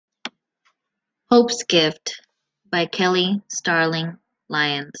Hope's Gift by Kelly Starling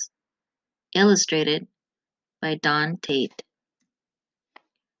Lyons. Illustrated by Don Tate.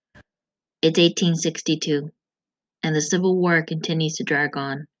 It's 1862, and the Civil War continues to drag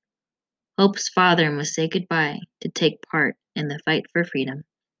on. Hope's father must say goodbye to take part in the fight for freedom.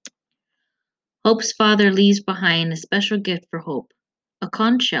 Hope's father leaves behind a special gift for Hope, a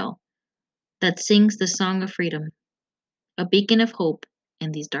conch shell that sings the song of freedom, a beacon of hope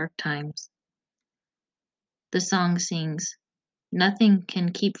in these dark times. The song sings, "Nothing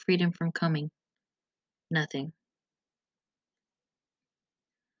can keep freedom from coming. Nothing."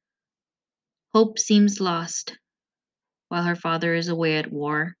 Hope seems lost while her father is away at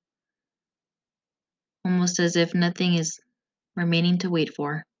war, almost as if nothing is remaining to wait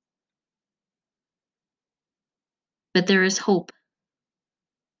for. But there is hope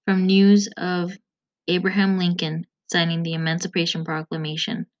from news of Abraham Lincoln signing the Emancipation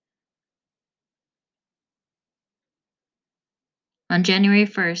Proclamation. On January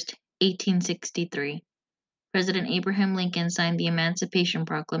 1st, 1863, President Abraham Lincoln signed the Emancipation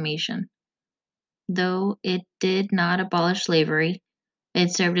Proclamation. Though it did not abolish slavery,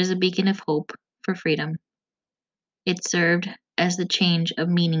 it served as a beacon of hope for freedom. It served as the change of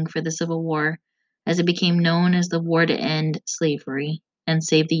meaning for the Civil War, as it became known as the War to End Slavery and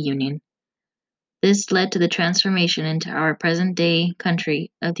Save the Union. This led to the transformation into our present-day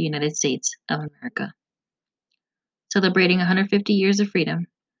country of the United States of America. Celebrating 150 years of freedom,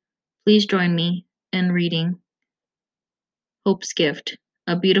 please join me in reading Hope's Gift,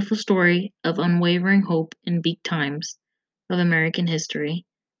 a beautiful story of unwavering hope in bleak times of American history,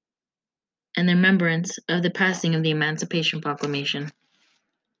 and the remembrance of the passing of the Emancipation Proclamation.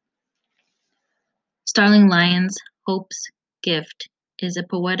 Starling Lyons' Hope's Gift is a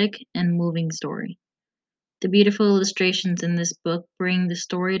poetic and moving story. The beautiful illustrations in this book bring the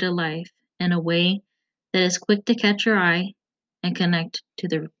story to life in a way that is quick to catch your eye and connect to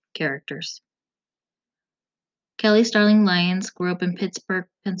the characters. Kelly Starling Lyons grew up in Pittsburgh,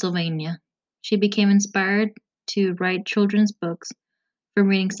 Pennsylvania. She became inspired to write children's books from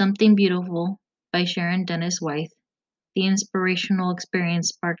reading Something Beautiful by Sharon Dennis Wyeth. The inspirational experience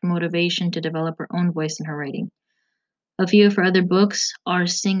sparked motivation to develop her own voice in her writing. A few of her other books are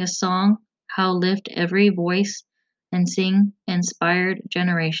Sing a Song, How Lift Every Voice, and Sing inspired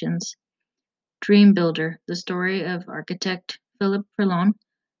generations. Dream Builder, the story of architect Philip Perlon,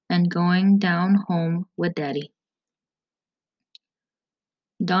 and Going Down Home with Daddy.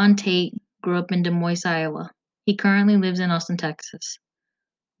 Don Tate grew up in Des Moines, Iowa. He currently lives in Austin, Texas.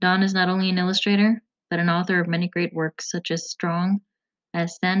 Don is not only an illustrator, but an author of many great works such as Strong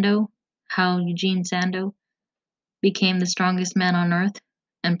as Sando, How Eugene Sando Became the Strongest Man on Earth,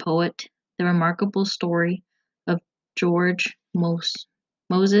 and Poet, The Remarkable Story of George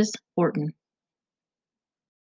Moses Horton.